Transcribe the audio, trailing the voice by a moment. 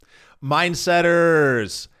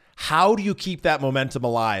Mindsetters, how do you keep that momentum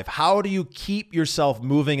alive? How do you keep yourself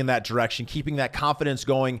moving in that direction, keeping that confidence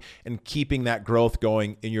going and keeping that growth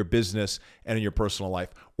going in your business and in your personal life?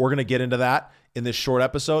 We're going to get into that in this short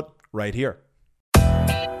episode right here.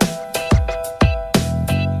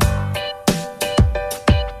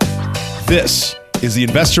 This is the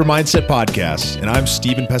Investor Mindset Podcast, and I'm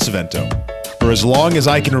Stephen Pesavento. For as long as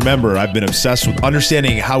I can remember, I've been obsessed with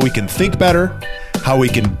understanding how we can think better, how we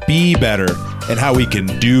can be better, and how we can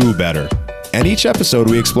do better. And each episode,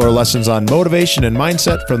 we explore lessons on motivation and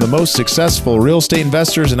mindset from the most successful real estate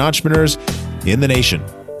investors and entrepreneurs in the nation.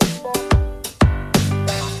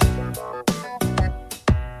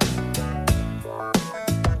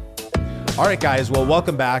 All right, guys. Well,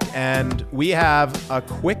 welcome back. And we have a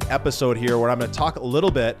quick episode here where I'm going to talk a little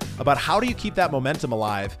bit about how do you keep that momentum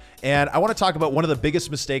alive. And I want to talk about one of the biggest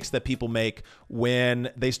mistakes that people make when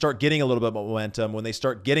they start getting a little bit of momentum, when they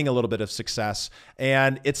start getting a little bit of success.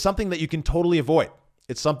 And it's something that you can totally avoid.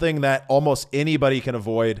 It's something that almost anybody can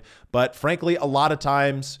avoid. But frankly, a lot of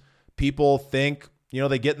times people think,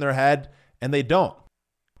 they get in their head and they don't.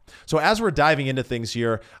 So as we're diving into things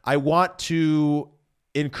here, I want to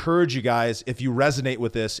encourage you guys, if you resonate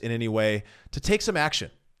with this in any way, to take some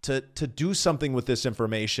action, to do something with this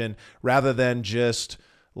information rather than just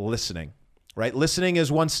listening, right? Listening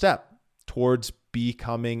is one step towards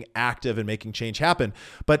becoming active and making change happen.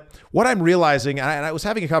 But what I'm realizing, and I was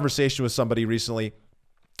having a conversation with somebody recently,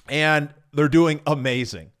 and they're doing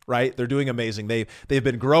amazing, right? They're doing amazing. They've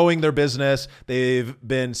been growing their business. They've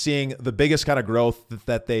been seeing the biggest kind of growth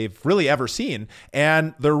that they've really ever seen.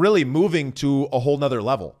 And they're really moving to a whole nother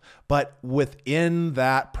level. But within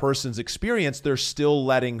that person's experience, they're still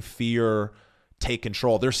letting fear take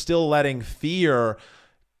control. They're still letting fear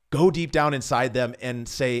go deep down inside them and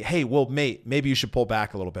say, hey, well, mate, maybe you should pull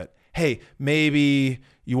back a little bit. Hey, maybe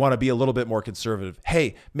you want to be a little bit more conservative.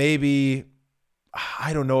 Hey, maybe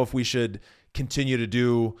I don't know if we should continue to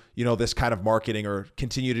do, this kind of marketing or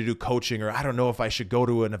continue to do coaching, or I don't know if I should go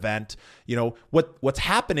to an event. What's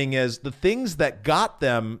happening is the things that got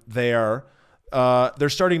them there, they're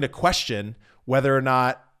starting to question whether or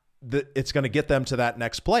not it's going to get them to that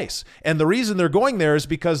next place. And the reason they're going there is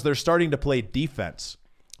because they're starting to play defense.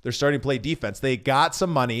 They're starting to play defense. They got some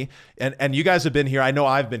money, and you guys have been here. I know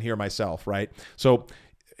I've been here myself, right? So,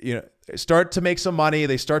 start to make some money.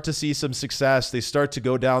 They start to see some success. They start to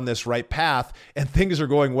go down this right path, and things are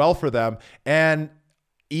going well for them. And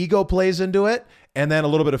ego plays into it, and then a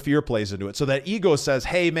little bit of fear plays into it. So that ego says,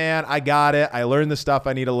 hey, man, I got it. I learned the stuff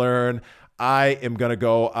I need to learn. I am going to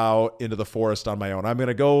go out into the forest on my own. I'm going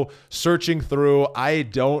to go searching through. I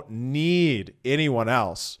don't need anyone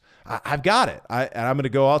else. I've got it. And I'm going to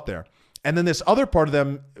go out there. And then this other part of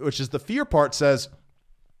them, which is the fear part, says,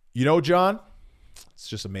 John, it's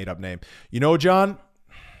just a made up name. John,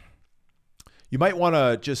 you might want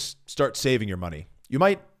to just start saving your money. You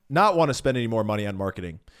might not want to spend any more money on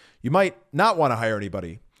marketing. You might not want to hire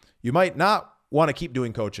anybody. You might not want to keep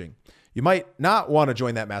doing coaching. You might not want to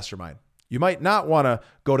join that mastermind. You might not want to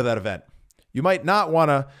go to that event. You might not want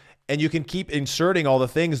to, and you can keep inserting all the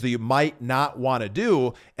things that you might not want to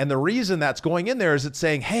do. And the reason that's going in there is it's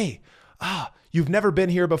saying, hey, you've never been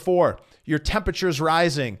here before. Your temperature's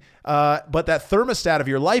rising, but that thermostat of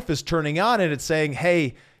your life is turning on, and it's saying,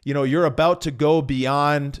 hey, you're about to go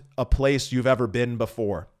beyond a place you've ever been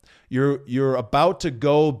before. You're about to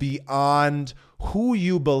go beyond who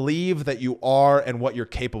you believe that you are and what you're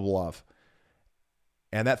capable of.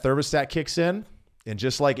 And that thermostat kicks in, and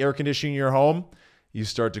just like air conditioning your home, you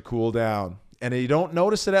start to cool down. And you don't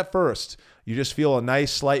notice it at first. You just feel a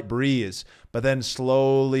nice slight breeze. But then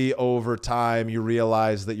slowly over time, you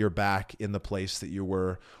realize that you're back in the place that you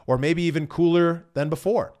were, or maybe even cooler than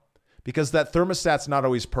before. Because that thermostat's not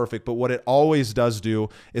always perfect, but what it always does do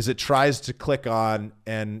is it tries to click on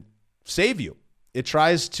and save you. It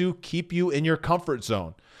tries to keep you in your comfort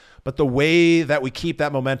zone. But the way that we keep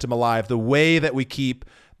that momentum alive, the way that we keep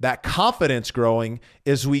that confidence growing,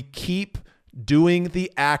 is we keep doing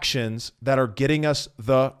the actions that are getting us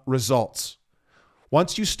the results.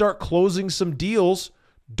 Once you start closing some deals,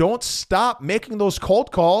 don't stop making those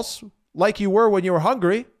cold calls like you were when you were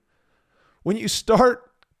hungry. When you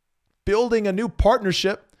start building a new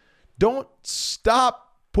partnership, don't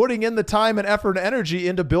stop putting in the time and effort and energy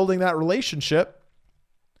into building that relationship.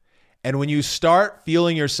 And when you start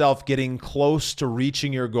feeling yourself getting close to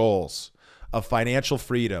reaching your goals of financial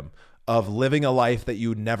freedom, of living a life that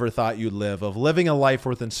you never thought you'd live, of living a life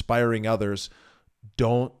worth inspiring others,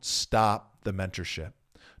 don't stop the mentorship.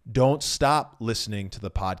 Don't stop listening to the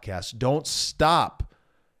podcast. Don't stop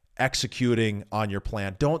executing on your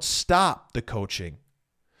plan. Don't stop the coaching.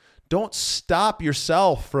 don't stop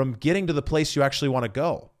yourself from getting to the place you actually want to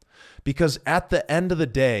go. Because at the end of the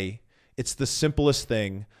day, it's the simplest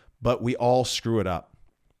thing, but we all screw it up.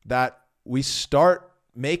 That we start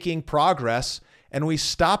making progress and we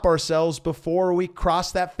stop ourselves before we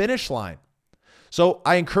cross that finish line. So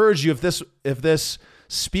I encourage you, if this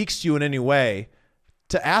speaks to you in any way,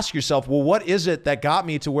 to ask yourself, well, what is it that got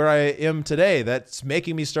me to where I am today? That's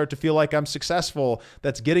making me start to feel like I'm successful.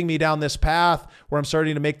 That's getting me down this path where I'm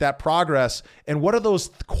starting to make that progress. And what are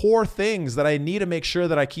those core things that I need to make sure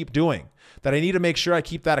that I keep doing? That I need to make sure I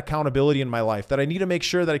keep that accountability in my life, that I need to make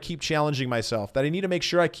sure that I keep challenging myself, that I need to make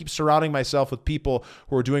sure I keep surrounding myself with people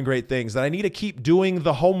who are doing great things, that I need to keep doing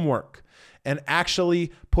the homework and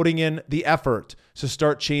actually putting in the effort to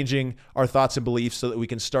start changing our thoughts and beliefs so that we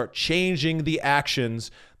can start changing the actions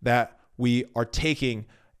that we are taking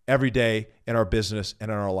every day in our business and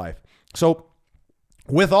in our life. So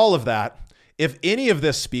with all of that, if any of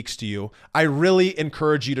this speaks to you, I really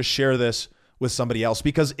encourage you to share this with somebody else,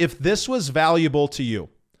 because if this was valuable to you,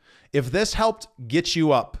 if this helped get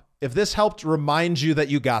you up, if this helped remind you that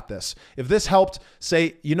you got this, if this helped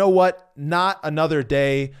say, you know what, not another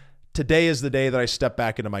day, today is the day that I step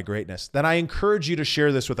back into my greatness, then I encourage you to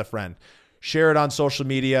share this with a friend. Share it on social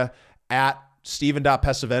media at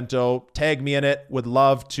Steven.Pesavento. Tag me in it. Would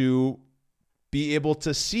love to be able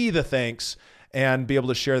to see the thanks and be able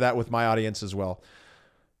to share that with my audience as well.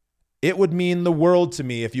 It would mean the world to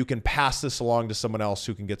me if you can pass this along to someone else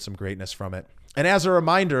who can get some greatness from it. And as a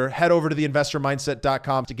reminder, head over to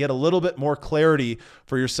theinvestormindset.com to get a little bit more clarity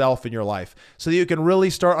for yourself in your life so that you can really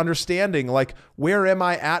start understanding, like, where am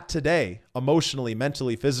I at today, emotionally,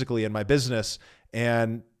 mentally, physically, in my business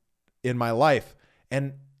and in my life?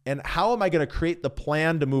 And how am I going to create the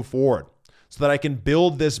plan to move forward so that I can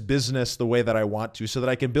build this business the way that I want to, so that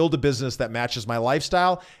I can build a business that matches my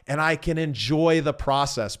lifestyle and I can enjoy the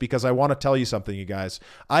process? Because I want to tell you something, you guys.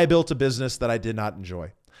 I built a business that I did not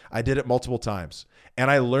enjoy. I did it multiple times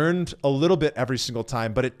and I learned a little bit every single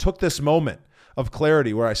time, but it took this moment of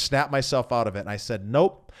clarity where I snapped myself out of it and I said,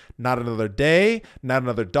 nope, not another day, not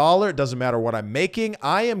another dollar. It doesn't matter what I'm making.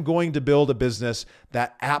 I am going to build a business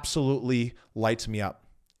that absolutely lights me up.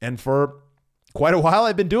 And for quite a while,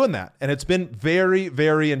 I've been doing that. And it's been very,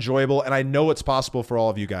 very enjoyable. And I know it's possible for all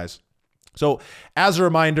of you guys. So as a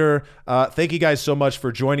reminder, thank you guys so much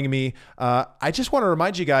for joining me. I just want to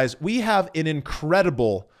remind you guys, we have an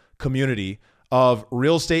incredible community of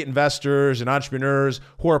real estate investors and entrepreneurs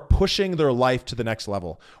who are pushing their life to the next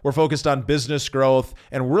level. We're focused on business growth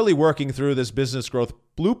and really working through this business growth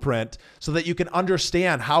blueprint so that you can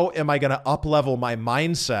understand, how am I going to up-level my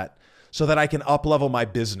mindset so that I can up-level my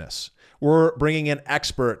business? We're bringing in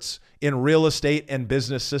experts in real estate and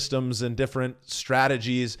business systems and different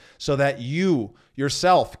strategies so that you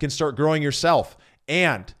yourself can start growing yourself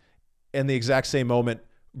and in the exact same moment,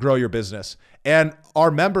 grow your business. And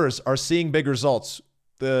our members are seeing big results.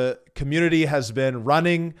 The community has been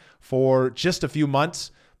running for just a few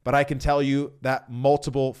months, but I can tell you that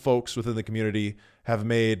multiple folks within the community have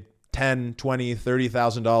made $10,000, $20,000,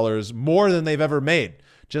 $30,000 more than they've ever made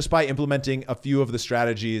just by implementing a few of the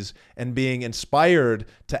strategies and being inspired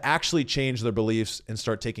to actually change their beliefs and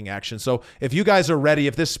start taking action. So if you guys are ready,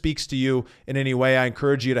 if this speaks to you in any way, I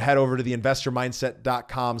encourage you to head over to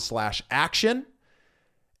theinvestormindset.com/action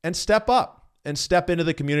and step up and step into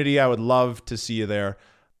the community. I would love to see you there.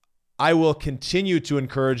 I will continue to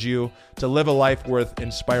encourage you to live a life worth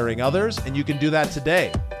inspiring others. And you can do that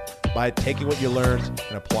today by taking what you learned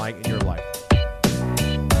and applying it in your life.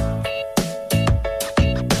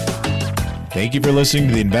 Thank you for listening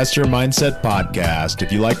to the Investor Mindset Podcast.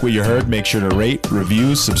 If you like what you heard, make sure to rate,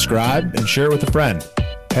 review, subscribe, and share it with a friend.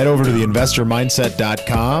 Head over to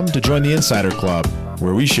theinvestormindset.com to join the Insider Club,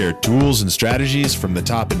 where we share tools and strategies from the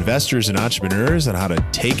top investors and entrepreneurs on how to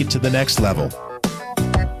take it to the next level.